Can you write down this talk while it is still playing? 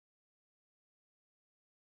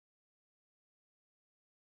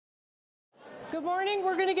Good morning.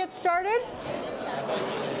 We're going to get started.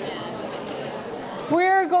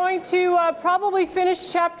 We're going to probably finish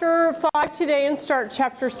chapter 5 today and start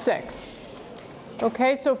chapter 6.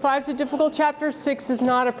 Okay, so 5 is a difficult chapter, 6 is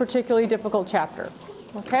not a particularly difficult chapter.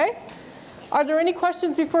 Okay? Are there any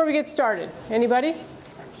questions before we get started? Anybody?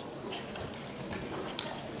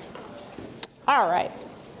 All right.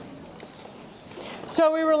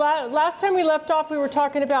 So we were last time we left off, we were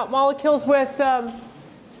talking about molecules with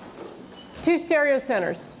 2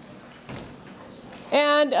 stereocenters.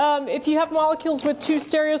 And if you have molecules with 2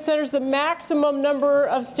 stereocenters, the maximum number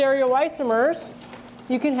of stereoisomers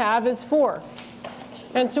you can have is 4.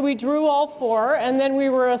 And so we drew all 4, and then we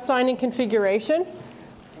were assigning configuration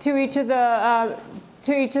to each of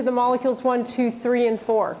the molecules 1, 2, 3, and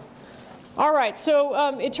 4. All right,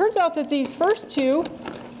 so it turns out that these first 2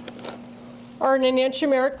 are an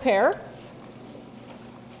enantiomeric pair.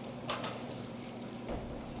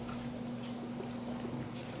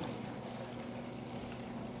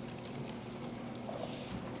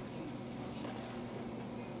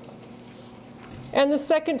 And the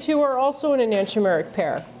second 2 are also an enantiomeric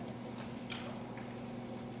pair.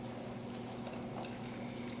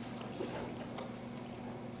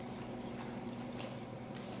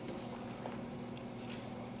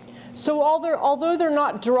 So although they're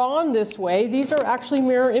not drawn this way, these are actually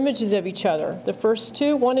mirror images of each other. The first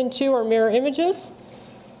 2, 1 and 2, are mirror images.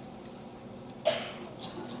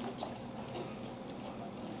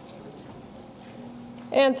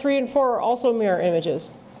 And 3 and 4 are also mirror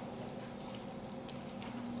images.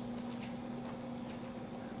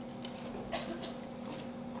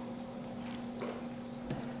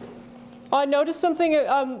 Notice something.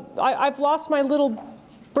 I've lost my little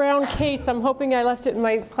brown case. I'm hoping I left it in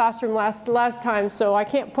my classroom last time, so I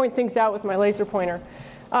can't point things out with my laser pointer.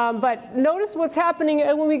 But notice what's happening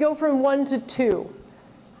when we go from 1 to 2.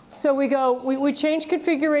 So we change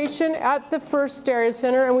configuration at the first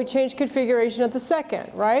stereocenter, and we change configuration at the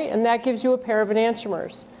second, right? And that gives you a pair of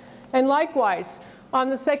enantiomers. And likewise, on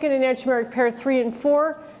the second enantiomeric pair 3 and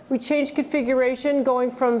 4, we change configuration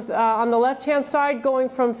going from, on the left-hand side, going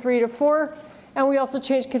from 3 to 4. And we also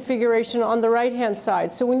change configuration on the right-hand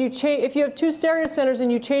side. So when you if you have 2 stereocenters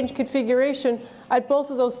and you change configuration at both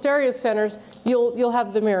of those stereocenters, you'll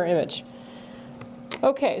have the mirror image.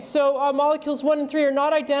 Okay, so molecules 1 and 3 are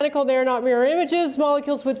not identical. They are not mirror images.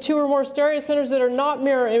 Molecules with 2 or more stereocenters that are not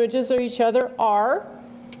mirror images of each other are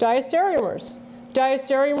diastereomers.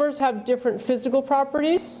 Diastereomers have different physical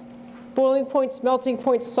properties, boiling points, melting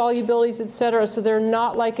points, solubilities, etc. So they're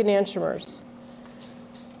not like enantiomers.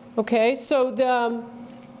 Okay, so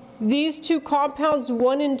these 2 compounds,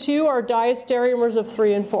 1 and 2, are diastereomers of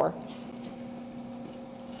 3 and 4.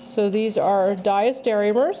 So these are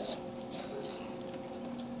diastereomers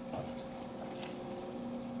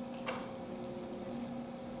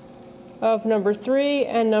of number 3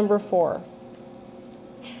 and number 4.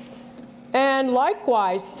 And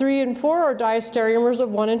likewise, 3 and 4 are diastereomers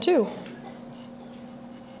of 1 and 2.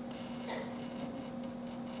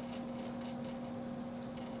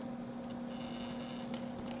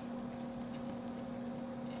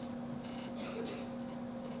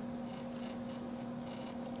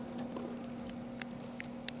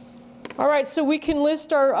 All right, so we can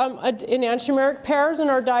list our enantiomeric pairs and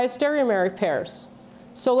our diastereomeric pairs.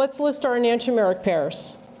 So let's list our enantiomeric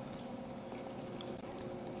pairs.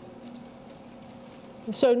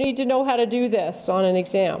 So need to know how to do this on an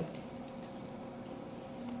exam.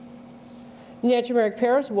 Enantiomeric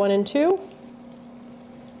pairs 1 and 2.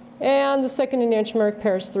 And the second enantiomeric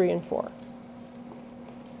pairs 3 and 4.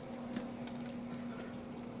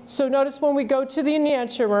 So notice when we go to the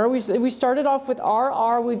enantiomer, we started off with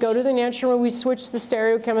RR, we go to the enantiomer, we switch the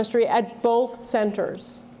stereochemistry at both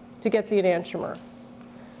centers to get the enantiomer.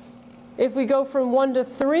 If we go from 1 to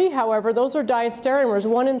 3, however, those are diastereomers.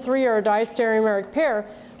 1 and 3 are a diastereomeric pair.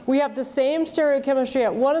 We have the same stereochemistry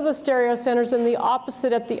at one of the stereocenters and the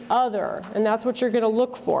opposite at the other, and that's what you're going to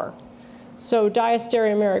look for. So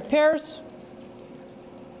diastereomeric pairs.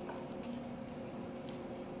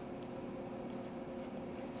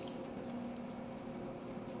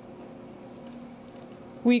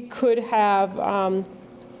 We could have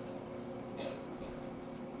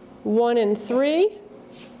 1 and 3.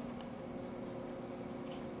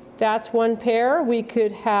 That's one pair. We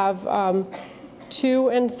could have 2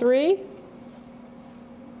 and 3.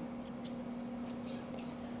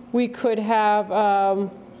 We could have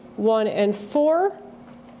 1 and 4.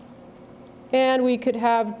 And we could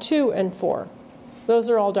have 2 and 4. Those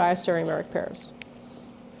are all diastereomeric pairs.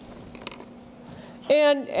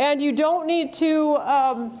 And you don't need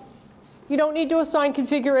to You don't need to assign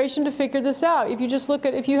configuration to figure this out. If you just look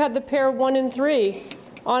at, if you had the pair 1 and 3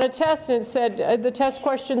 on a test and it said, the test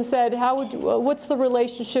question said, what's the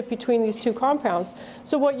relationship between these two compounds?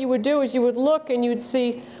 So what you would do is you would look and you would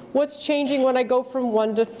see what's changing when I go from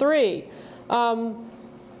 1 to 3. The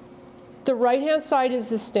right-hand side is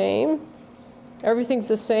the same. Everything's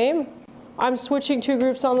the same. I'm switching two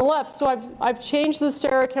groups on the left. So I've changed the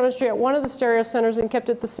stereochemistry at one of the stereocenters and kept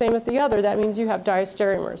it the same at the other. That means you have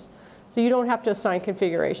diastereomers. So you don't have to assign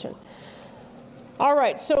configuration. All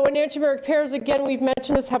right, so enantiomeric pairs, again, we've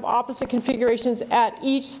mentioned this, have opposite configurations at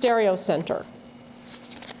each stereocenter.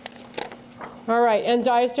 All right, and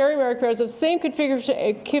diastereomeric pairs have same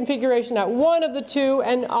configuration at one of the two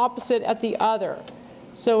and opposite at the other.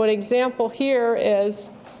 So an example here is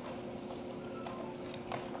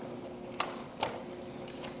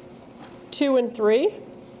two and 3.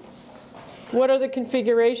 What are the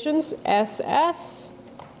configurations? SS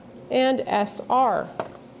and SR.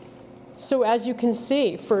 So as you can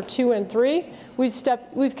see, for 2 and 3, we've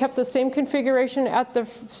kept the same configuration at the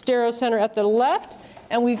stereocenter at the left,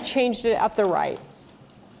 and we've changed it at the right.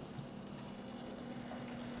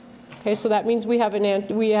 Okay, so that means we have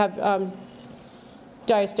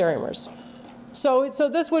diastereomers. So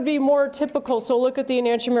this would be more typical. So look at the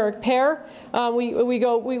enantiomeric pair.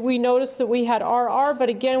 We notice that we had RR, but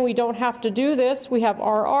again, we don't have to do this. We have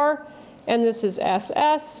RR, and this is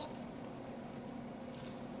SS.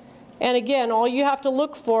 And again, all you have to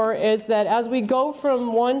look for is that as we go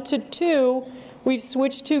from 1 to 2, we've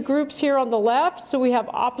switched two groups here on the left, so we have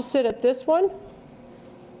opposite at this one.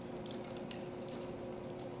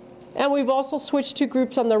 And we've also switched two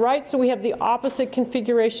groups on the right, so we have the opposite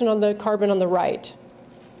configuration on the carbon on the right.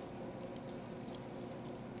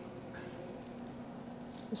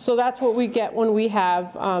 So that's what we get when we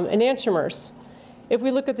have enantiomers. If we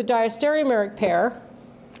look at the diastereomeric pair,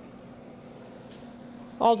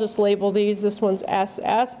 I'll just label these. This one's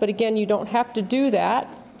SS, but again, you don't have to do that.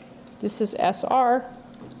 This is SR.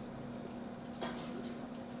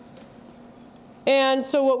 And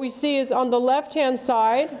so what we see is on the left-hand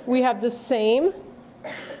side, we have the same.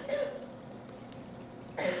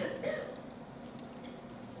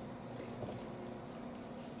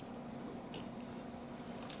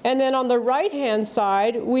 And then on the right-hand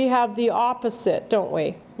side, we have the opposite, don't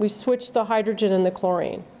we? We switched the hydrogen and the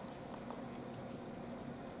chlorine.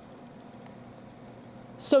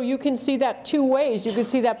 So you can see that two ways. You can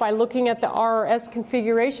see that by looking at the RRS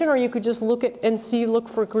configuration, or you could just look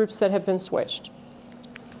for groups that have been switched.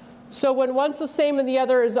 So when one's the same and the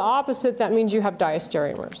other is opposite, that means you have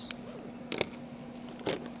diastereomers.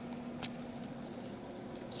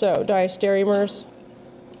 So diastereomers,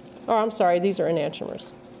 oh, I'm sorry, these are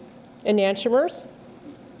enantiomers. Enantiomers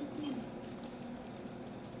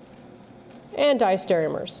and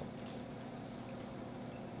diastereomers.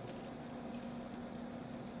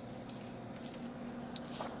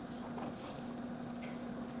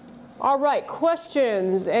 All right,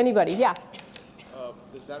 questions? Anybody? Yeah?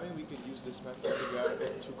 Does that mean we could use this method to figure out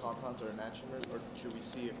if two compounds are enantiomers, or should we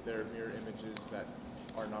see if they're mirror images that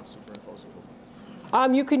are not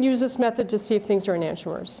superimposable? You can use this method to see if things are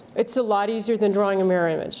enantiomers. It's a lot easier than drawing a mirror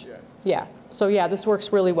image. Yeah. So yeah, this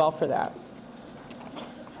works really well for that.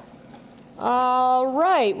 All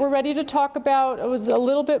right, we're ready to talk about a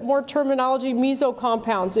little bit more terminology, meso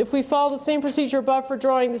compounds. If we follow the same procedure above for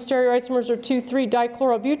drawing the stereoisomers or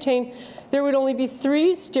 2,3-dichlorobutane, there would only be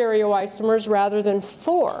 3 stereoisomers rather than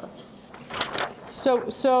 4.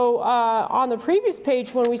 So on the previous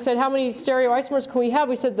page, when we said how many stereoisomers can we have,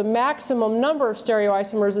 we said the maximum number of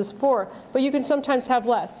stereoisomers is 4, but you can sometimes have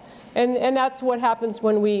less. And that's what happens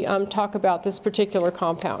when we talk about this particular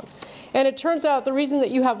compound. And it turns out the reason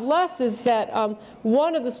that you have less is that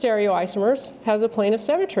one of the stereoisomers has a plane of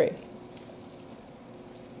symmetry.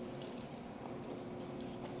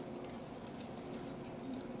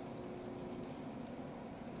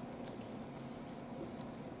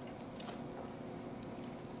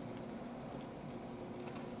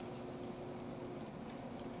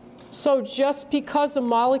 So just because a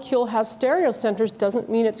molecule has stereocenters doesn't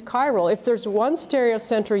mean it's chiral. If there's one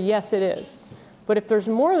stereocenter, yes, it is. But if there's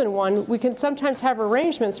more than one, we can sometimes have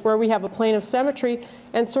arrangements where we have a plane of symmetry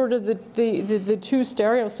and sort of the two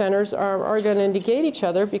stereocenters are going to negate each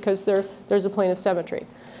other because there's a plane of symmetry.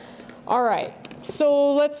 All right,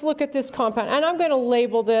 so let's look at this compound. And I'm going to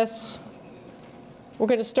label this. We're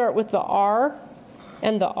going to start with the R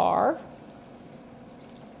and the R.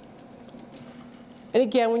 And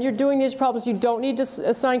again, when you're doing these problems, you don't need to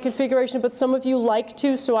assign configuration, but some of you like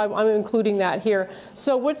to, so I'm including that here.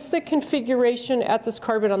 So what's the configuration at this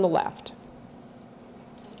carbon on the left?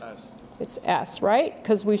 S. It's S, right?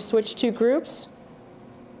 Because we've switched two groups.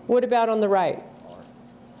 What about on the right?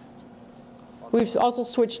 We've also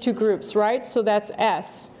switched two groups, right? So that's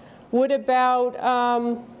S. What about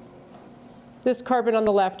this carbon on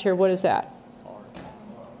the left here? What is that?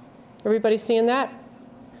 Everybody seeing that?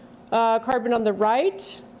 Carbon on the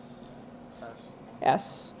right?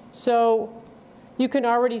 S. So you can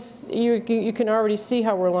already see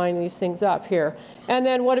how we're lining these things up here. And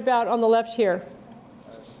then what about on the left here?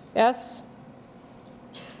 S.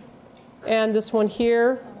 And this one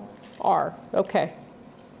here, R. Okay.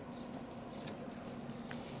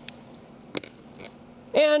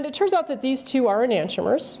 And it turns out that these two are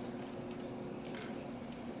enantiomers,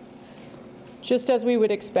 just as we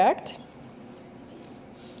would expect.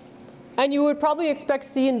 And you would probably expect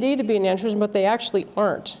C and D to be enantiomers, but they actually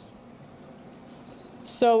aren't.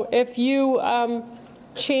 So if you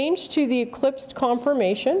change to the eclipsed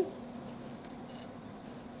conformation,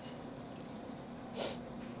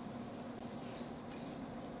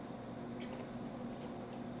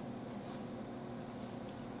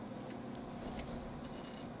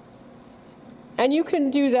 and you can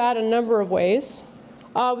do that a number of ways.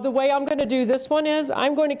 The way I'm going to do this one is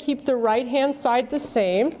I'm going to keep the right-hand side the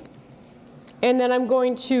same. And then I'm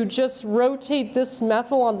going to just rotate this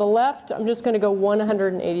methyl on the left. I'm just going to go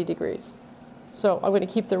 180 degrees. So I'm going to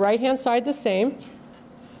keep the right-hand side the same.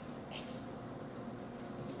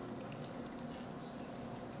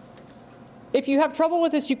 If you have trouble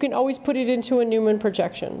with this, you can always put it into a Newman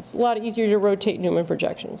projection. It's a lot easier to rotate Newman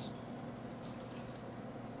projections.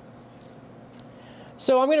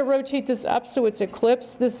 So I'm going to rotate this up so it's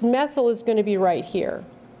eclipsed. This methyl is going to be right here.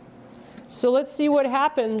 So let's see what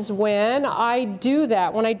happens when I do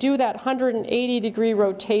that, 180 degree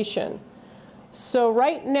rotation. So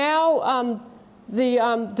right now,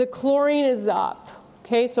 the chlorine is up.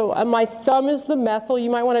 Okay, so my thumb is the methyl. You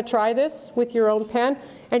might want to try this with your own pen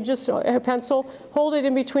and just a pencil. Hold it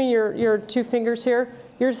in between your two fingers here.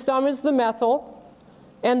 Your thumb is the methyl,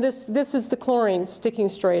 and this is the chlorine sticking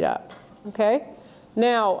straight up. Okay.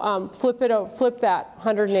 Now, flip that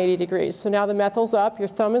 180 degrees. So now the methyl's up, your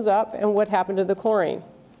thumb is up, and what happened to the chlorine?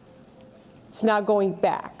 It's now going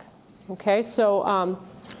back. Okay, so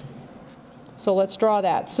let's draw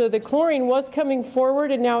that. So the chlorine was coming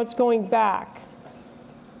forward, and now it's going back.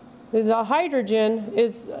 The hydrogen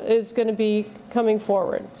is going to be coming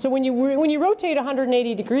forward. So when you rotate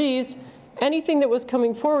 180 degrees, anything that was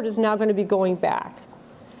coming forward is now going to be going back.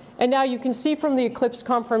 And now you can see from the eclipse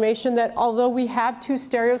conformation that although we have two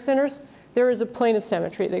stereocenters, there is a plane of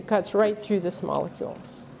symmetry that cuts right through this molecule.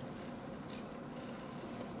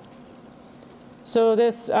 So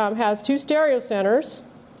this has two stereocenters,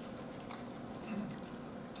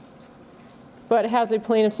 but it has a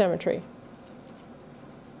plane of symmetry.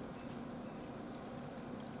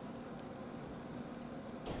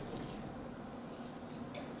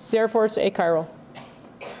 Therefore, it's achiral.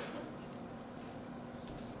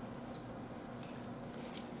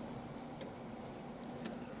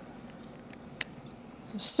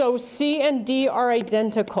 So C and D are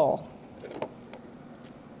identical.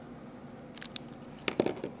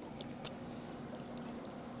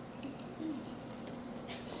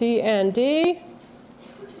 C and D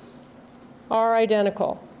are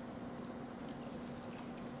identical.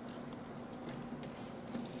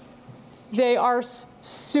 They are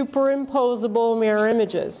superimposable mirror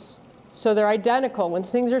images. So they're identical. When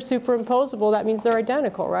things are superimposable, that means they're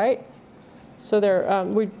identical, right? So they're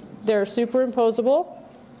superimposable.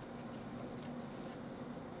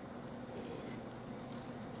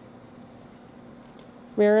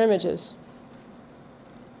 Mirror images.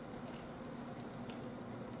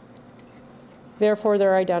 Therefore,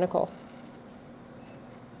 they're identical.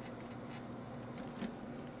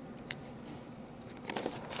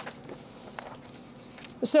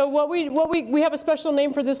 So we have a special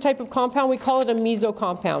name for this type of compound. We call it a meso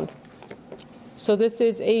compound. So this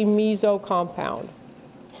is a meso compound.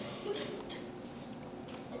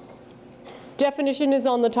 Definition is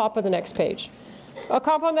on the top of the next page. A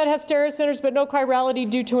compound that has stereocenters but no chirality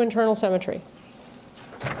due to internal symmetry.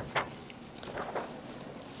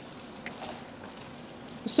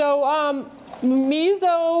 So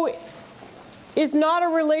meso is not a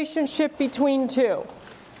relationship between two.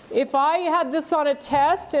 If I had this on a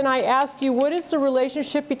test and I asked you what is the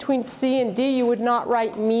relationship between C and D, you would not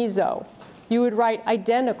write meso. You would write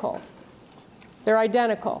identical. They're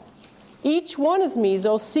identical. Each one is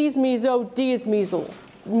meso. C is meso, D is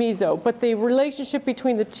meso. But the relationship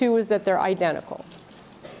between the two is that they're identical.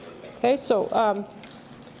 Okay, so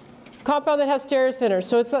compound that has stereocenters.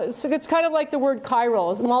 So it's kind of like the word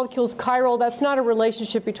chiral. Molecules chiral. That's not a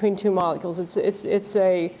relationship between two molecules. It's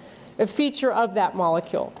a feature of that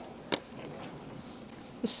molecule.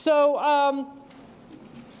 So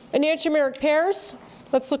enantiomeric pairs,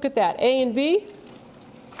 let's look at that, A and B.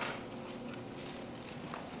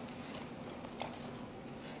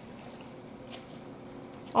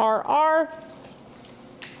 RR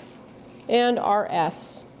and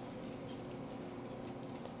RS.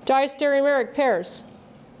 Diastereomeric pairs.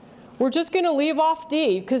 We're just going to leave off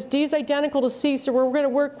D because D is identical to C, so we're going to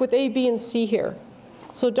work with A, B, and C here.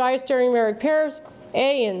 So diastereomeric pairs,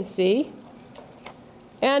 A and C,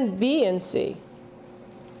 and B and C.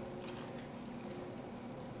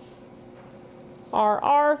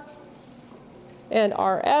 RR and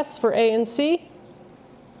RS for A and C.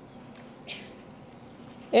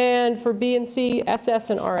 And for B and C, SS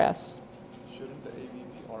and RS. Shouldn't the AB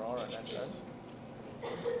be RR and SS?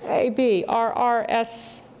 AB, RR,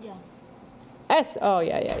 S. Yeah. S, oh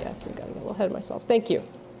yeah. So I got a little ahead of myself. Thank you.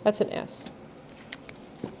 That's an S.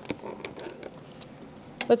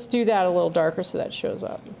 Let's do that a little darker so that shows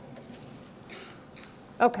up.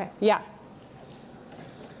 Okay, yeah.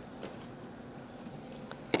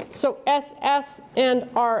 So SS and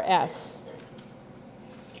RS.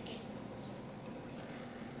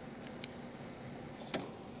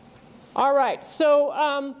 All right,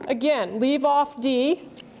 so again, leave off D.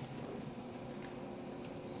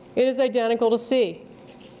 It is identical to C.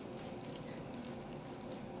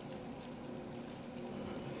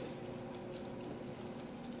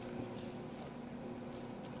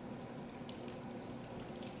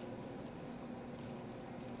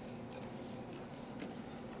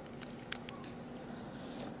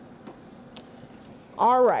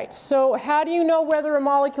 All right, so how do you know whether a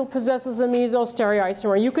molecule possesses a meso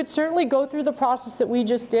stereoisomer? You could certainly go through the process that we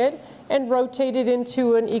just did and rotate it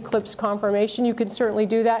into an eclipse conformation. You can certainly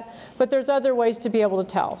do that, but there's other ways to be able to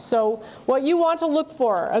tell. So what you want to look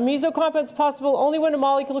for, a meso compound is possible only when a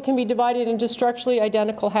molecule can be divided into structurally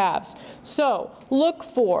identical halves. So look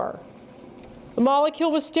for a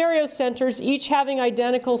molecule with stereocenters, each having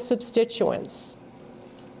identical substituents.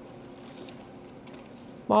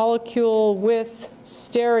 Molecule with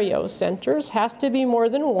stereocenters has to be more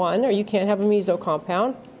than one, or you can't have a meso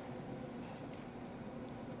compound.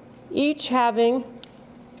 Each having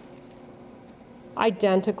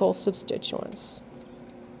identical substituents.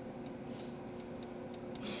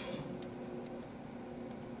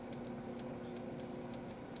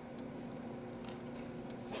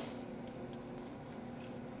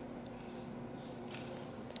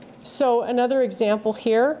 So another example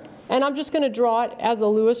here. And I'm just going to draw it as a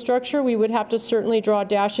Lewis structure. We would have to certainly draw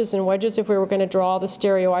dashes and wedges if we were going to draw the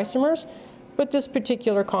stereoisomers. But this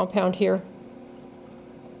particular compound here.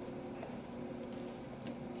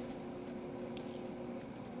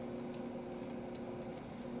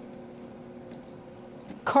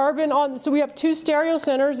 Carbon on, so we have two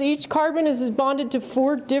stereocenters. Each carbon is bonded to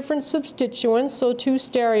 4 different substituents, so 2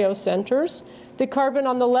 stereocenters. The carbon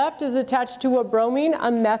on the left is attached to a bromine, a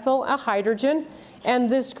methyl, a hydrogen, and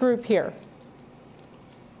this group here.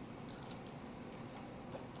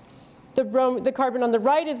 The carbon on the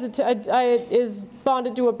right is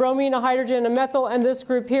bonded to a bromine, a hydrogen, a methyl, and this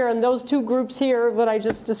group here. And those 2 groups here that I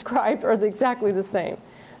just described are exactly the same.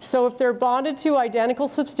 So if they're bonded to identical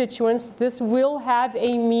substituents, this will have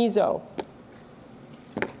a meso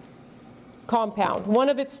compound. One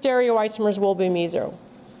of its stereoisomers will be meso.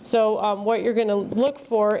 So what you're going to look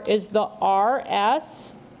for is the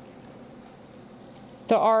RS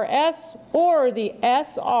or the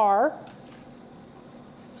SR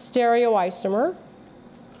stereoisomer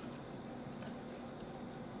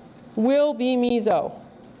will be meso.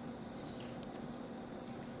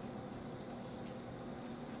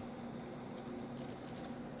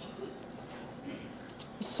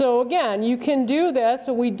 So again, you can do this.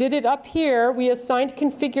 So we did it up here. We assigned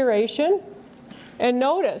configuration. And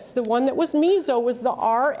notice the one that was meso was the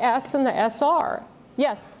RS and the SR.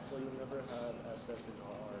 Yes? So you never have SS and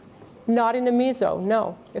RR in meso? Not in a meso,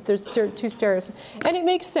 no. If there's 2 stereos. And it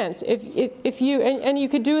makes sense. If you, and you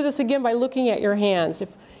could do this again by looking at your hands.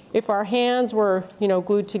 If our hands were,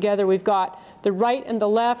 glued together, we've got the right and the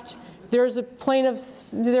left. There's a plane of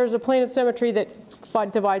symmetry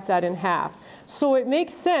that divides that in half. So it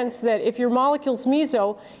makes sense that if your molecule's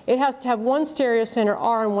meso, it has to have 1 stereocenter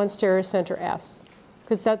R and 1 stereocenter S,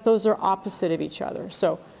 because those are opposite of each other.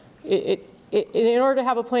 So in order to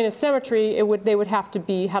have a plane of symmetry, they would have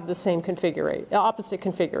to have the same configuration, opposite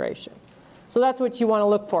configuration. So that's what you want to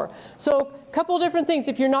look for. So a couple of different things.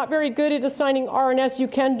 If you're not very good at assigning R and S, you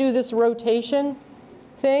can do this rotation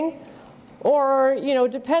thing. Or, you know,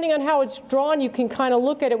 depending on how it's drawn, you can kind of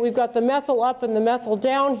look at it. We've got the methyl up and the methyl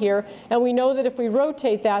down here, and we know that if we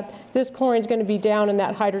rotate that, this chlorine is going to be down and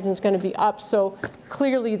that hydrogen is going to be up. So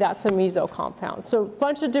clearly that's a meso compound. So a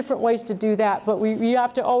bunch of different ways to do that, but you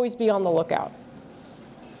have to always be on the lookout.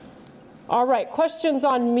 All right, questions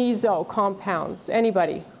on meso compounds?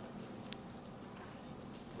 Anybody?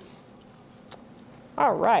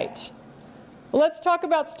 All right. Let's talk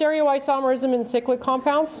about stereoisomerism in cyclic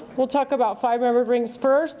compounds. We'll talk about 5-membered rings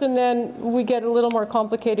first, and then we get a little more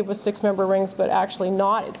complicated with 6-member rings, but actually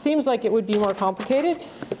not. It seems like it would be more complicated,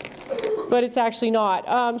 but it's actually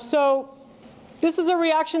not. So this is a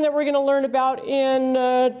reaction that we're going to learn about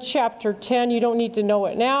in Chapter 10. You don't need to know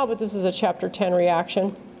it now, but this is a Chapter 10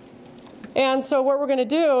 reaction. And so what we're going to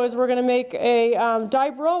do is we're going to make a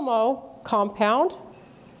dibromo compound.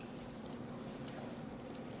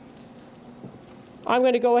 I'm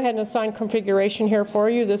going to go ahead and assign configuration here for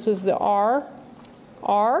you. This is the R,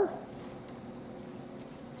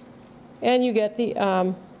 and you get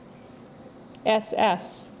the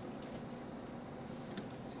SS.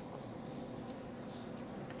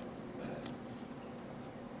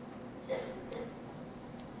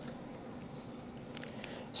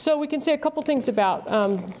 So we can say a couple things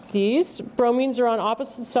about these. Bromines are on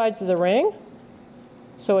opposite sides of the ring,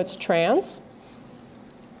 so it's trans.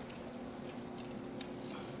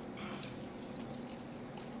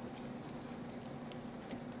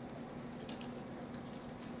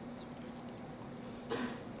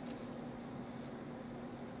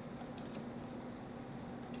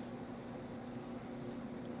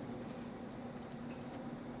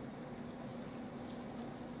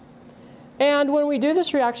 And when we do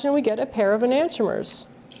this reaction, we get a pair of enantiomers.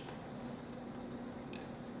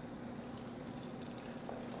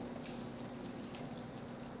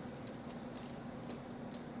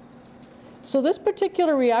 So this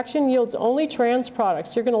particular reaction yields only trans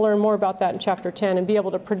products. You're going to learn more about that in Chapter 10 and be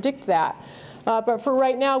able to predict that. But for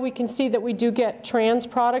right now, we can see that we do get trans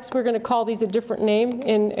products. We're going to call these a different name.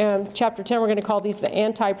 In Chapter 10, we're going to call these the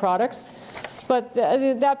anti-products. But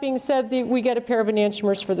that being said, we get a pair of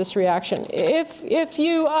enantiomers for this reaction. If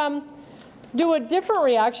you do a different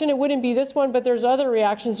reaction, it wouldn't be this one, but there's other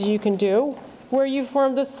reactions you can do where you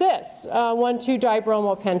form the cis,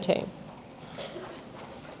 1,2-dibromopentane.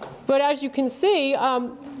 But as you can see,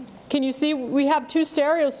 we have two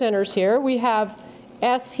stereocenters here. We have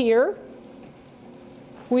S here.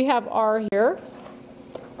 We have R here.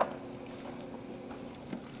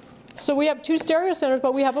 So we have two stereocenters,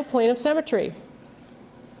 but we have a plane of symmetry.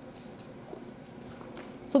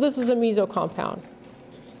 So this is a meso compound.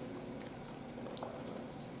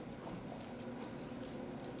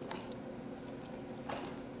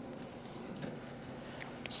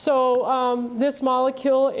 So this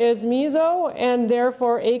molecule is meso and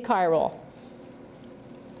therefore achiral.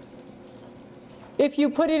 If you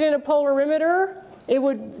put it in a polarimeter, you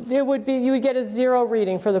would get a 0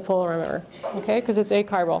 reading for the polarimeter, okay, because it's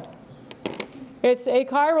achiral. It's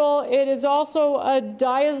achiral. It is also a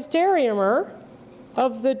diastereomer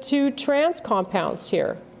of the two trans compounds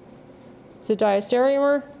here. It's a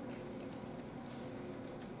diastereomer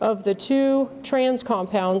of the two trans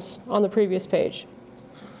compounds on the previous page.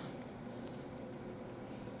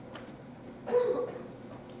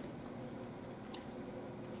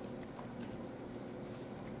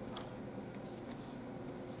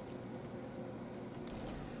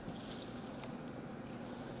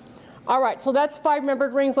 All right, so that's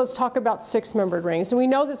 5-membered rings. Let's talk about 6-membered rings. And we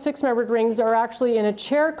know that 6-membered rings are actually in a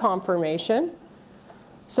chair conformation.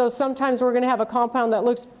 So sometimes we're going to have a compound that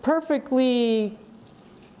looks perfectly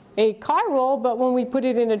achiral, but when we put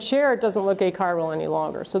it in a chair, it doesn't look achiral any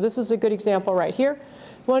longer. So this is a good example right here.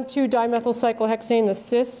 1,2-dimethylcyclohexane, the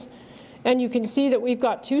cis. And you can see that we've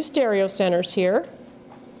got two stereocenters here,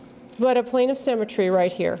 but a plane of symmetry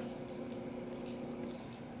right here.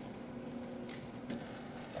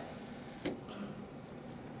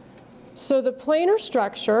 So the planar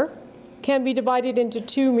structure can be divided into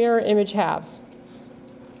two mirror image halves.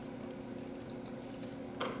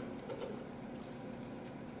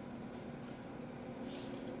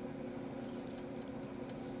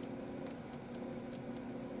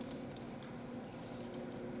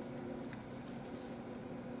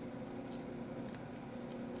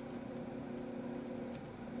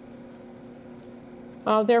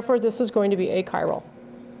 Therefore, this is going to be achiral.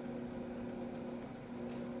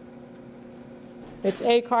 It's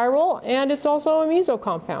achiral, and it's also a meso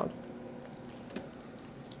compound.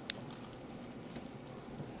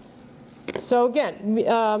 So again,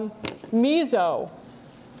 meso.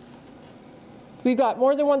 We got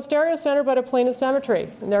more than one stereocenter, but a plane of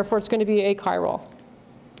symmetry, and therefore it's going to be achiral.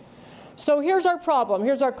 So here's our problem.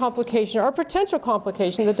 Here's our complication, our potential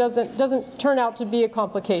complication that doesn't turn out to be a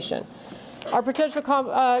complication. Our potential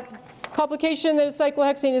complication that a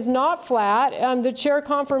cyclohexane is not flat. The chair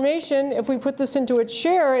conformation, if we put this into a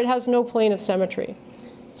chair, it has no plane of symmetry.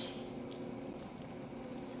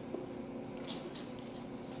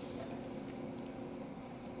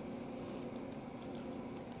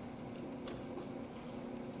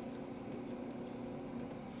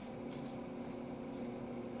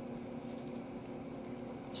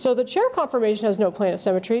 So the chair conformation has no plane of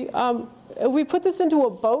symmetry. If we put this into a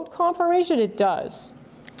boat conformation, it does.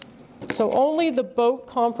 So only the boat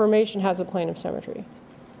conformation has a plane of symmetry.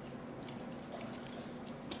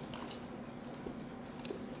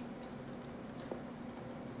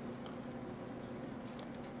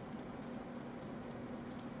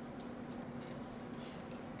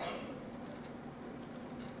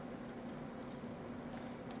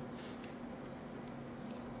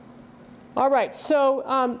 All right,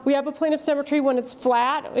 so we have a plane of symmetry when it's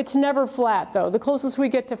flat. It's never flat, though. The closest we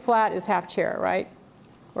get to flat is half chair, right?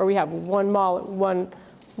 Where we have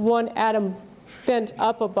one atom bent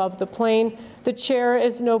up above the plane. The chair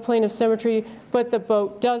is no plane of symmetry, but the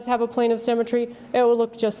boat does have a plane of symmetry. It will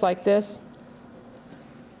look just like this.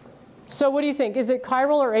 So what do you think? Is it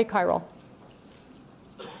chiral or achiral?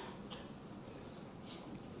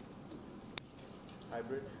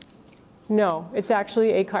 Hybrid? No, it's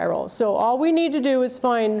actually achiral. So all we need to do is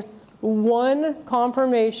find one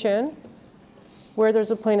conformation where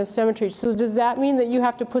there's a plane of symmetry. So does that mean that you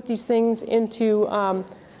have to put these things into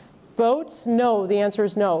boats? No, the answer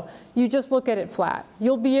is no. You just look at it flat.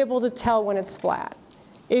 You'll be able to tell when it's flat.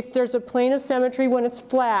 If there's a plane of symmetry when it's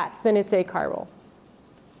flat, then it's achiral.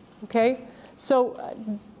 Okay? So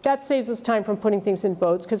that saves us time from putting things in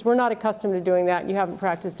boats because we're not accustomed to doing that. You haven't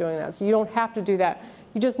practiced doing that. So you don't have to do that.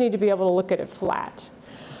 You just need to be able to look at it flat.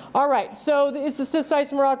 All right, so is the cis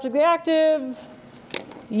isomer optically active?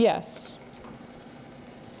 Yes.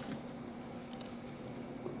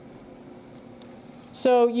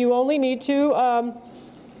 So you only need to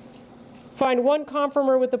find one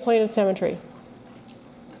conformer with the plane of symmetry.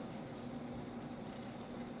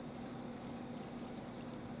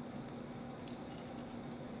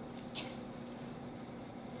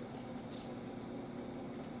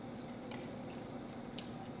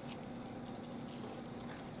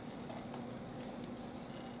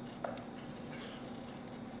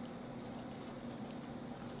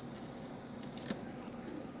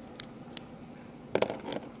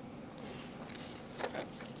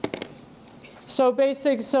 So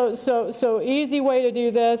basic, so easy way to do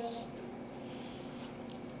this.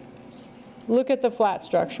 Look at the flat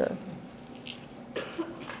structure.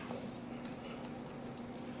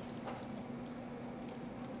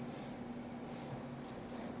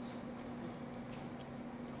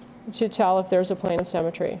 To tell if there's a plane of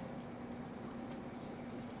symmetry.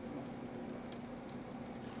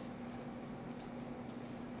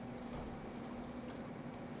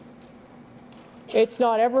 It's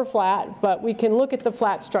not ever flat, but we can look at the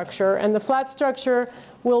flat structure, and the flat structure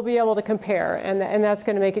we'll be able to compare, and that's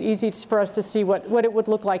going to make it easy for us to see what it would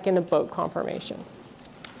look like in a boat conformation.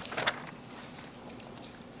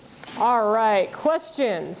 All right,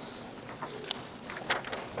 questions?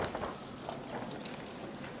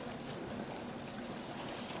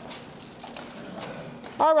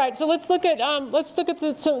 All right, so let's look at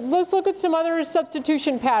some other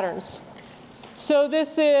substitution patterns. So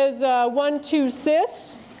this is 1,2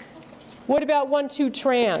 cis. What about 1,2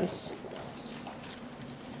 trans?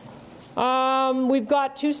 We've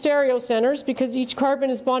got 2 stereocenters because each carbon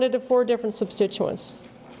is bonded to 4 different substituents.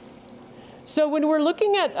 So when we're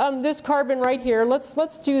looking at this carbon right here,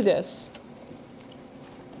 let's do this.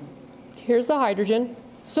 Here's the hydrogen.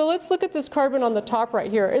 So let's look at this carbon on the top right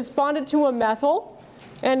here. It's bonded to a methyl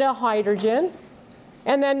and a hydrogen.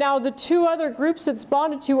 And then now the 2 other groups it's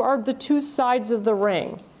bonded to are the 2 sides of the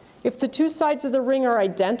ring. If the 2 sides of the ring are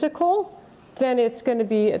identical, then that's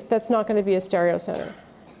not going to be a stereocenter.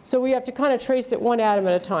 So we have to kind of trace it one atom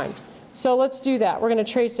at a time. So let's do that. We're going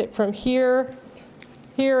to trace it from here,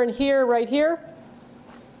 here, and here, right here.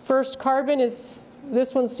 First carbon is,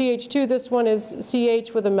 this one's CH2, this one is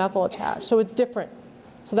CH with a methyl attached. So it's different.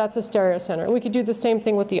 So that's a stereocenter. We could do the same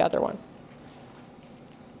thing with the other one.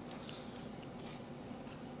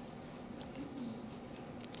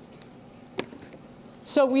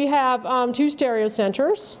 So we have 2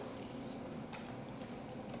 stereocenters.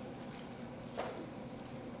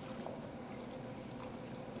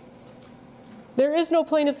 There is no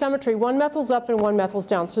plane of symmetry. One methyl's up and one methyl's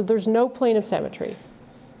down, so there's no plane of symmetry.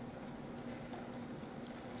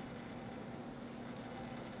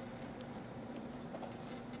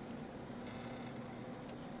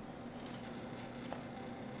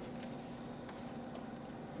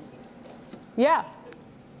 Yeah.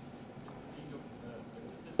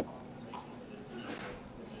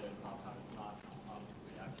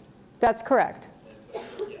 That's correct.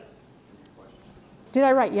 Did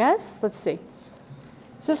I write yes? Let's see.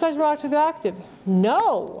 Is this isotope active?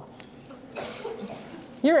 No.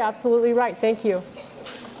 You're absolutely right. Thank you.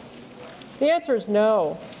 The answer is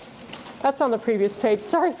no. That's on the previous page.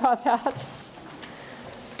 Sorry about that.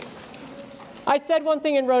 I said one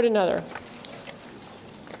thing and wrote another.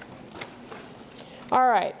 All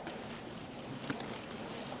right.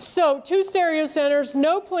 So 2 stereocenters,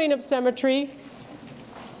 no plane of symmetry.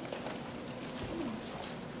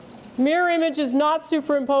 Mirror image is not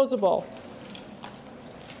superimposable.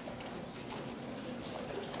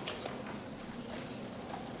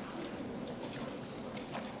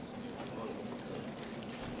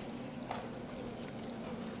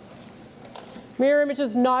 Mirror image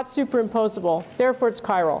is not superimposable. Therefore, it's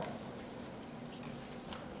chiral.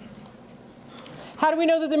 How do we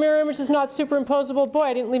know that the mirror image is not superimposable? Boy,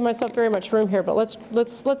 I didn't leave myself very much room here, but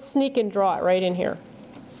let's sneak and draw it right in here.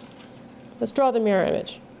 Let's draw the mirror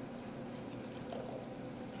image.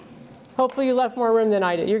 Hopefully you left more room than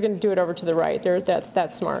I did. You're going to do it over to the right.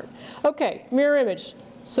 That's smart. Okay, mirror image.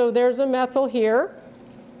 So there's a methyl here.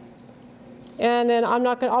 And then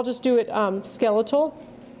I'll just do it skeletal.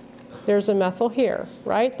 There's a methyl here,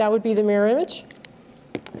 right? That would be the mirror image.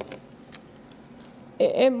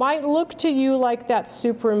 It might look to you like that's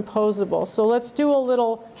superimposable. So let's do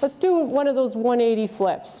one of those 180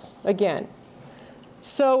 flips again.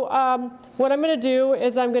 So what I'm going to do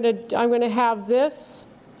is I'm going to have this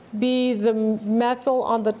be the methyl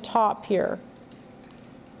on the top here.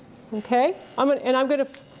 Okay? I'm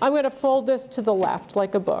going to fold this to the left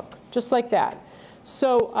like a book, just like that.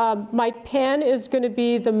 So my pen is going to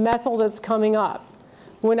be the methyl that's coming up.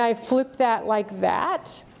 When I flip that like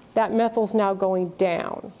that, that methyl's now going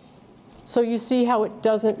down. So you see how it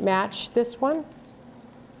doesn't match this one?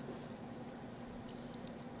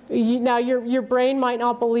 Now your brain might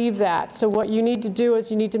not believe that. So what you need to do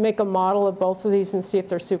is you need to make a model of both of these and see if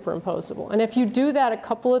they're superimposable. And if you do that a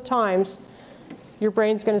couple of times, your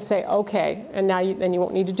brain's going to say, okay, and then you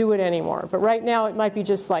won't need to do it anymore. But right now it might be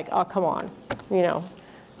just like, oh, come on,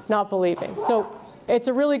 not believing. So it's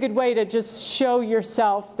a really good way to just show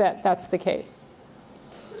yourself that that's the case.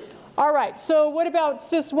 All right, so what about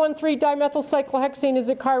cis-1,3-dimethyl cyclohexane? Is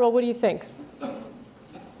it chiral? What do you think?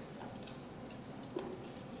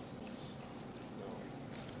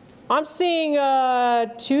 I'm seeing 2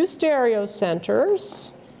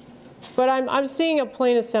 stereocenters, but I'm seeing a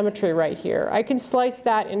plane of symmetry right here. I can slice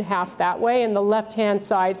that in half that way, and the left-hand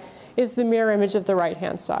side is the mirror image of the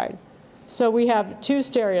right-hand side. So we have 2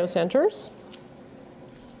 stereocenters.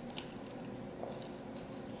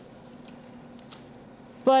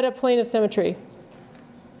 But a plane of symmetry.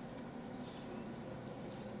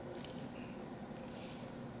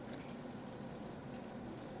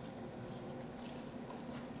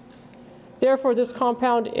 Therefore, this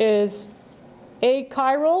compound is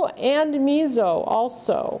achiral and meso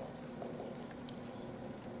also.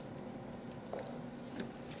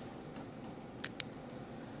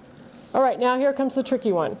 All right, now here comes the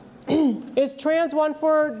tricky one. Is trans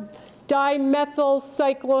 1,4-dimethyl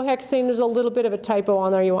cyclohexane, there's a little bit of a typo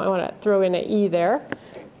on there, you want to throw in an E there.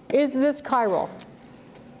 Is this chiral?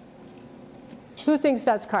 Who thinks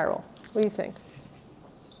that's chiral? What do you think?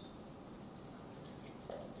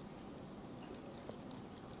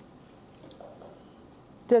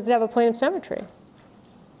 Does it have a plane of symmetry?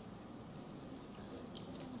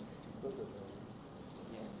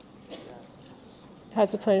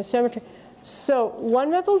 Has a plane of symmetry. So one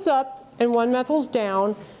methyl's up and one methyl's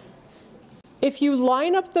down. If you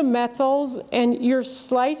line up the methyls and your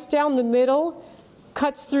slice down the middle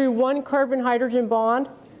cuts through one carbon-hydrogen bond,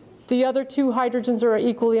 the other 2 hydrogens are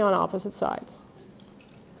equally on opposite sides.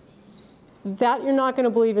 That you're not going to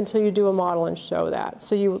believe until you do a model and show that.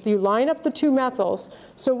 So you line up the 2 methyls.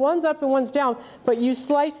 So one's up and one's down, but you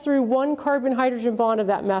slice through one carbon-hydrogen bond of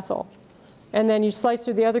that methyl. And then you slice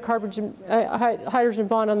through the other hydrogen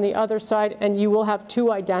bond on the other side, and you will have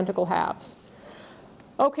 2 identical halves.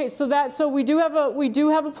 Okay, so we do have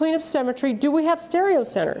a plane of symmetry. Do we have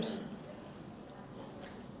stereocenters?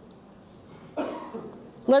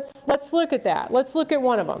 Let's look at that. Let's look at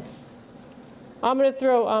one of them. I'm going to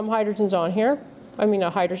throw hydrogens on here. I mean a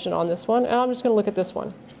hydrogen on this one, and I'm just going to look at this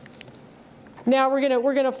one. Now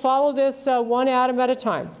we're going to follow this one atom at a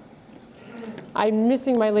time. I'm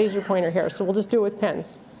missing my laser pointer here, so we'll just do it with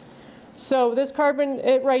pens. So this carbon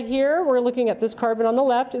right here, we're looking at this carbon on the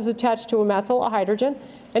left, is attached to a methyl, a hydrogen.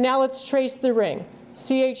 And now let's trace the ring.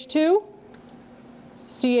 CH2,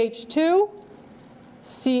 CH2,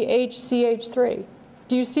 CH3.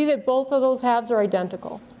 Do you see that both of those halves are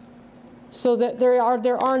identical? So that there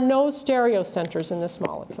are no stereocenters in this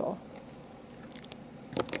molecule.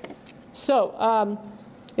 So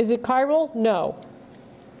is it chiral? No.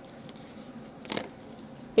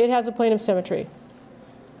 It has a plane of symmetry.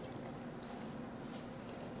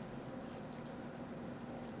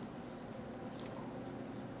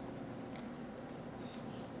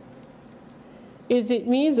 Is it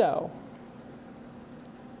meso?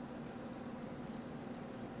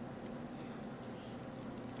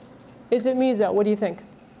 Is it meso? What do you think?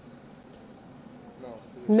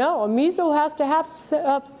 No, a meso has to have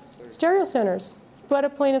stereocenters, but a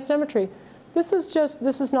plane of symmetry. This is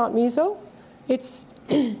not meso. It's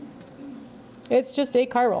just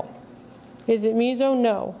achiral. Is it meso?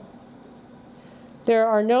 No. There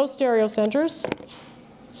are no stereocenters,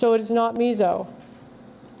 so it is not meso.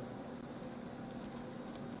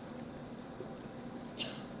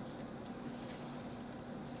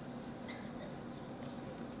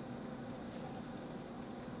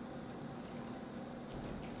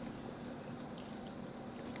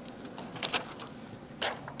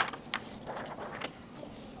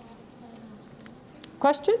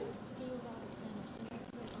 Question?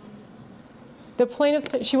 The plane of,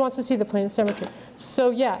 she wants to see the plane of symmetry. So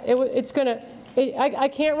yeah, it's going to, I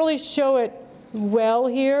can't really show it well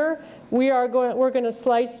here. We're going to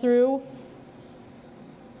slice through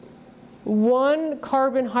one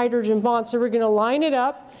carbon-hydrogen bond. So we're going to line it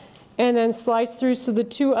up and then slice through so the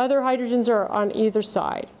two other hydrogens are on either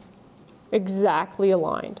side, exactly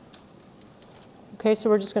aligned. Okay,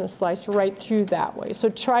 so we're just going to slice right through that way. So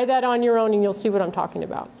try that on your own and you'll see what I'm talking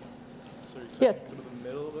about. So you're cutting yes? through the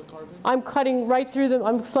middle of the carbon? I'm cutting right through them.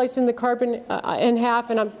 I'm slicing the carbon in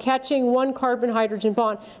half and I'm catching one carbon-hydrogen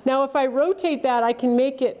bond. Now if I rotate that, I can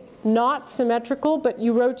make it not symmetrical, but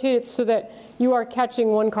you rotate it so that you are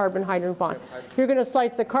catching one carbon-hydrogen bond. You're going to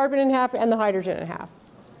slice the carbon in half and the hydrogen in half.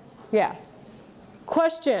 Yeah.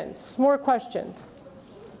 Questions? More questions?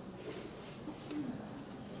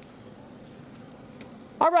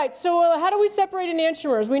 All right, so how do we separate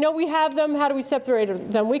enantiomers? We know we have them. How do we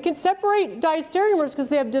separate them? We can separate diastereomers because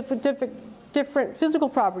they have different physical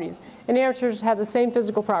properties. Enantiomers have the same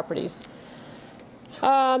physical properties.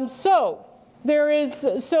 So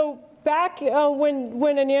back when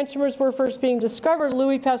enantiomers were first being discovered,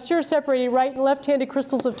 Louis Pasteur separated right and left-handed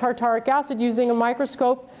crystals of tartaric acid using a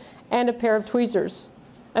microscope and a pair of tweezers.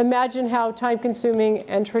 Imagine how time-consuming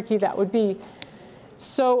and tricky that would be.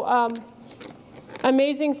 So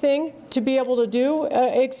amazing thing to be able to do,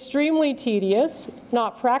 extremely tedious,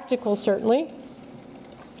 not practical certainly.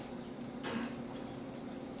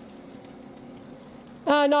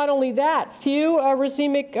 Not only that, few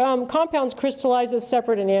racemic compounds crystallize as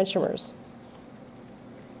separate enantiomers.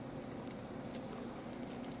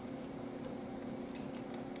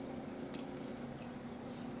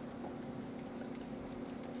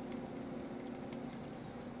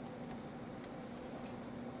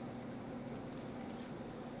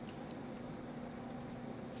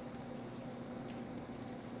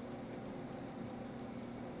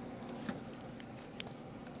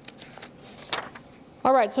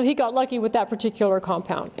 All right, so he got lucky with that particular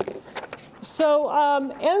compound. So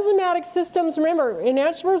enzymatic systems, remember,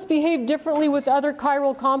 enantiomers behave differently with other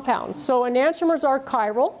chiral compounds. So enantiomers are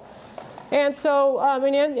chiral. And so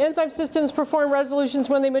enzyme systems perform resolutions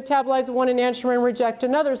when they metabolize one enantiomer and reject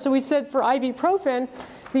another. So we said for ibuprofen,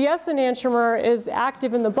 the S enantiomer is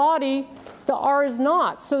active in the body, the R is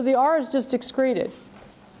not. So the R is just excreted.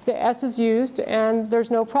 The S is used and there's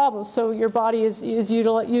no problem. So your body is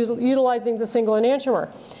utilizing the single enantiomer.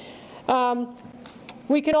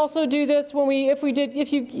 We can also do this when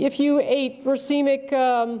if you ate racemic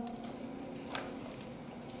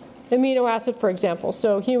amino acid, for example.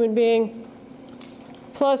 So human being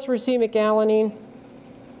plus racemic alanine.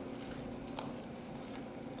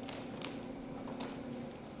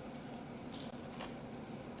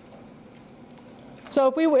 So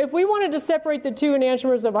if we wanted to separate the two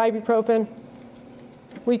enantiomers of ibuprofen,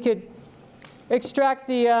 we could extract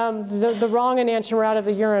the wrong enantiomer out of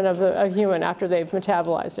the urine of a human after they've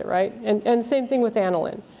metabolized it, right? And same thing with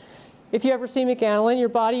aniline. If you have racemic aniline, your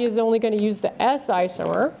body is only going to use the S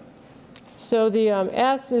isomer. So the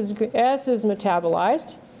S is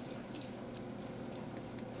metabolized.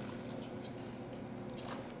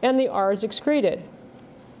 And the R is excreted.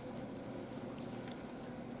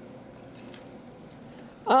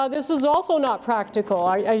 This is also not practical.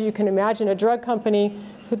 As you can imagine, a drug company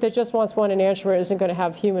that just wants one enantiomer isn't going to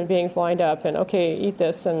have human beings lined up and, okay, eat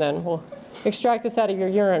this and then we'll extract this out of your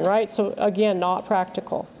urine, right? So again, not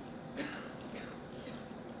practical.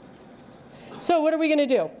 So what are we going to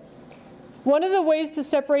do? One of the ways to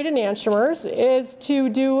separate enantiomers is to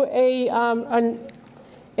do an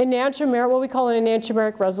enantiomeric, what we call an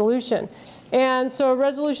enantiomeric resolution. And so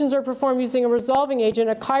resolutions are performed using a resolving agent,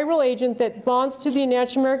 a chiral agent that bonds to the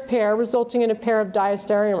enantiomeric pair, resulting in a pair of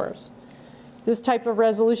diastereomers. This type of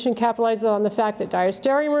resolution capitalizes on the fact that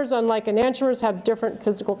diastereomers, unlike enantiomers, have different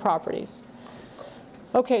physical properties.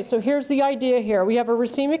 Okay, so here's the idea here. We have a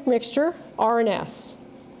racemic mixture, R and S.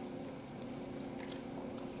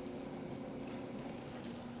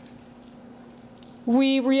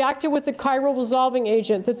 We react it with a chiral resolving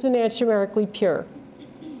agent that's enantiomerically pure.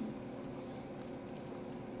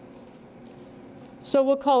 So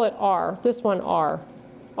we'll call it R, this one R.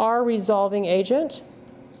 R resolving agent.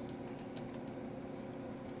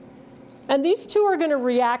 And these two are going to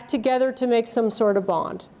react together to make some sort of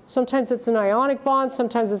bond. Sometimes it's an ionic bond,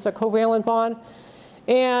 sometimes it's a covalent bond.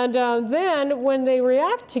 And then when they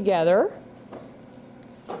react together,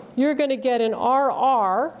 you're going to get an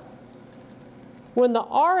RR when the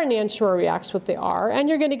R enantiomer reacts with the R, and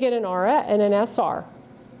you're going to get an R and an SR,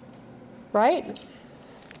 right?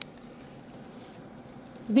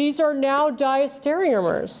 These are now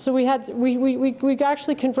diastereomers. So we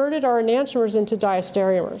actually converted our enantiomers into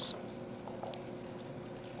diastereomers.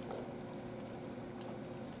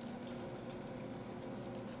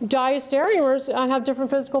 Diastereomers have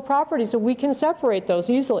different physical properties, so we can separate those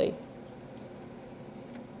easily.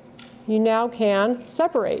 You now can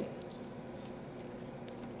separate.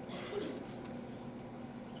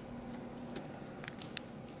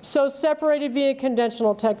 So separated via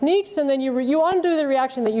conventional techniques, and then you undo the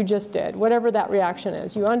reaction that you just did, whatever that reaction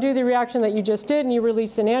is. You undo the reaction that you just did, and you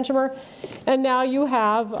release an enantiomer, and now you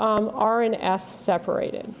have R and S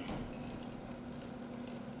separated.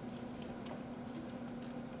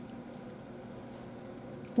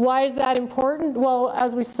 Why is that important? Well,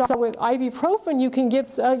 as we saw with ibuprofen, you can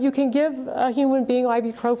give a human being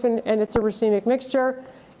ibuprofen, and it's a racemic mixture,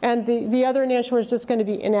 and the other enantiomer is just going to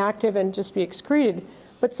be inactive and just be excreted.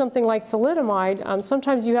 But something like thalidomide,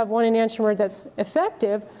 sometimes you have one enantiomer that's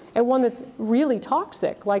effective and one that's really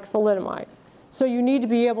toxic, like thalidomide. So you need to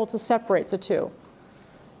be able to separate the two,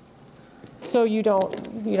 so you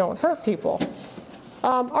don't hurt people.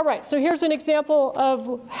 All right, so here's an example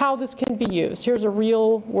of how this can be used. Here's a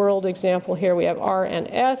real world example here. We have R and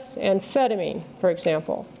S and amphetamine, for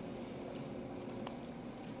example.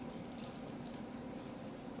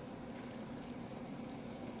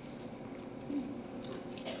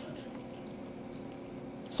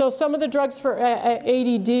 So some of the drugs for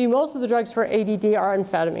ADD, most of the drugs for ADD are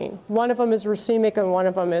amphetamine. One of them is racemic and one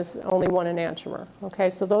of them is only one enantiomer. Okay,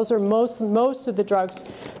 so those are most of the drugs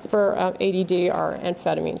for ADD are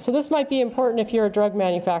amphetamine. So this might be important if you're a drug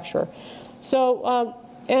manufacturer. So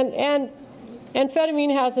and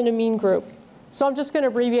amphetamine has an amine group. So I'm just going to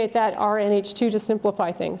abbreviate that RNH2 to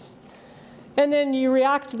simplify things. And then you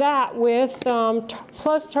react that with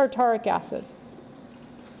plus tartaric acid.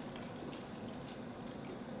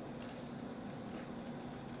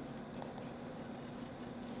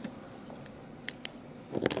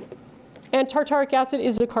 And tartaric acid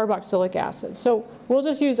is a carboxylic acid. So we'll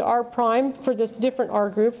just use R prime for this different R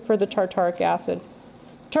group for the tartaric acid.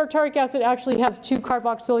 Tartaric acid actually has two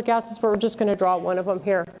carboxylic acids, but we're just going to draw one of them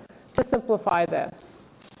here to simplify this.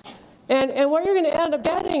 And what you're going to end up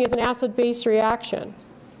getting is an acid-base reaction.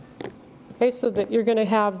 Okay, so that you're going to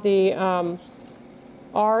have the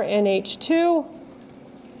RNH2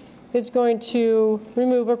 is going to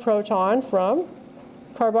remove a proton from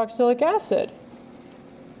carboxylic acid.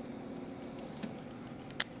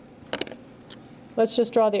 Let's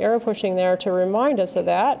just draw the arrow pushing there to remind us of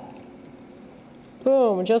that.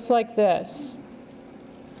 Boom, just like this.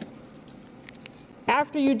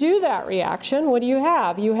 After you do that reaction, what do you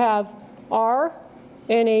have? You have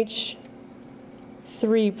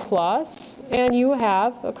RNH3+, and you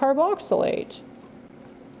have a carboxylate.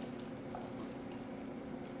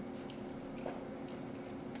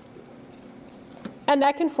 And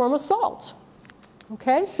that can form a salt.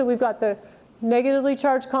 Okay, so we've got the negatively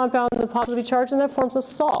charged compound and the positively charged, and that forms a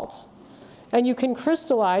salt. And you can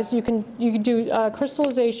crystallize, you can do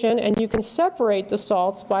crystallization, and you can separate the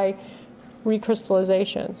salts by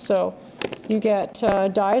recrystallization. So you get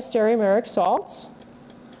diastereomeric salts.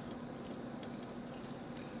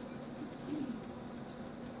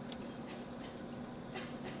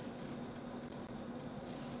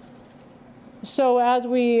 So as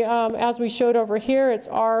we showed over here, it's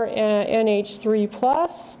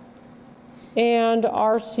RNH3+ and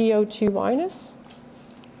RCO2-.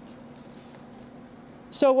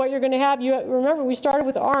 So what you're going to have, remember we started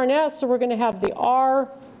with R and S, so we're going to have the R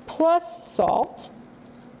plus salt.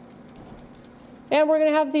 And we're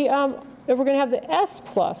going to have the S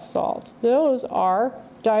plus salt. Those are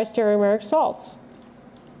diastereomeric salts.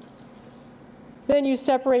 Then you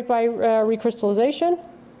separate by recrystallization.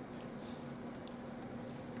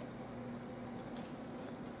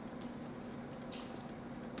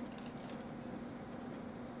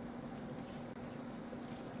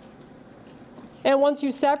 And once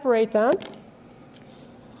you separate them,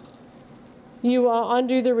 you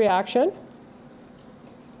undo the reaction.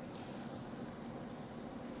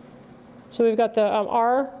 So we've got the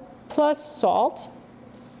R plus salt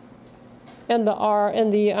and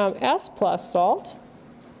the S plus salt.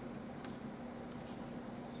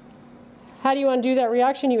 How do you undo that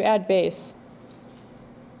reaction? You add base.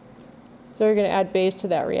 So you're going to add base to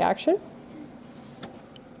that reaction.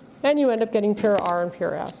 And you end up getting pure R and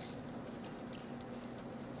pure S.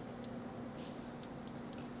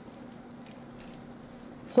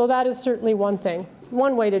 So that is certainly one thing,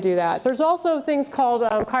 one way to do that. There's also things called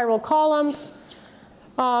chiral columns.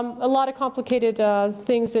 A lot of complicated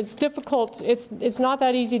things. It's difficult. It's not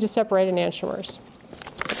that easy to separate enantiomers.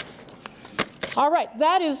 All right,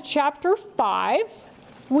 that is chapter 5.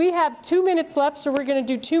 We have 2 minutes left, so we're going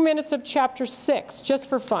to do 2 minutes of chapter 6, just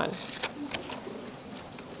for fun.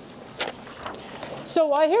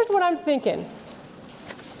 So here's what I'm thinking.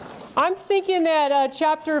 I'm thinking that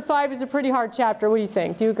chapter 5 is a pretty hard chapter. What do you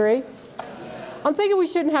think? Do you agree? I'm thinking we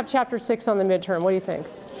shouldn't have chapter 6 on the midterm. What do you think?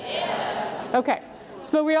 Yes. Okay.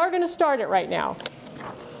 So we are going to start it right now,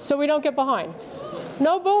 so we don't get behind.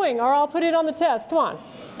 No booing, or I'll put it on the test. Come on.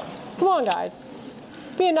 Come on, guys.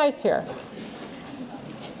 Being nice here.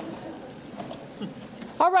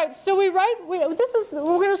 All right, so we're going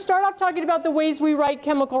to start off talking about the ways we write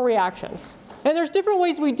chemical reactions. And there's different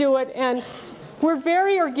ways we do it, and we're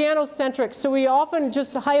very organocentric, so we often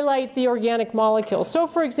just highlight the organic molecules. So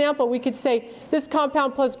for example, we could say this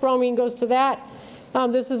compound plus bromine goes to that.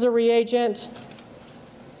 This is a reagent.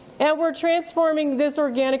 And we're transforming this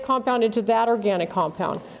organic compound into that organic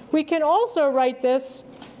compound. We can also write this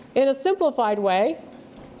in a simplified way.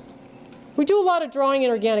 We do a lot of drawing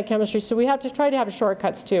in organic chemistry, so we have to try to have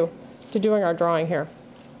shortcuts too to doing our drawing here.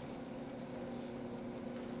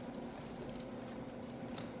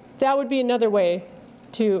 That would be another way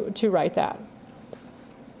to write that.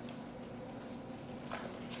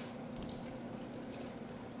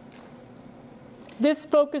 This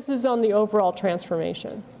focuses on the overall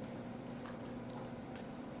transformation.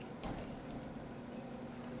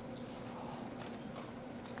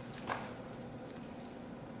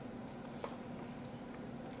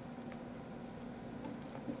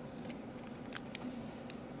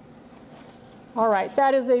 All right,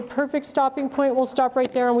 that is a perfect stopping point. We'll stop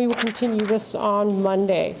right there and we will continue this on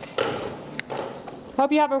Monday.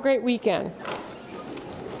 Hope you have a great weekend.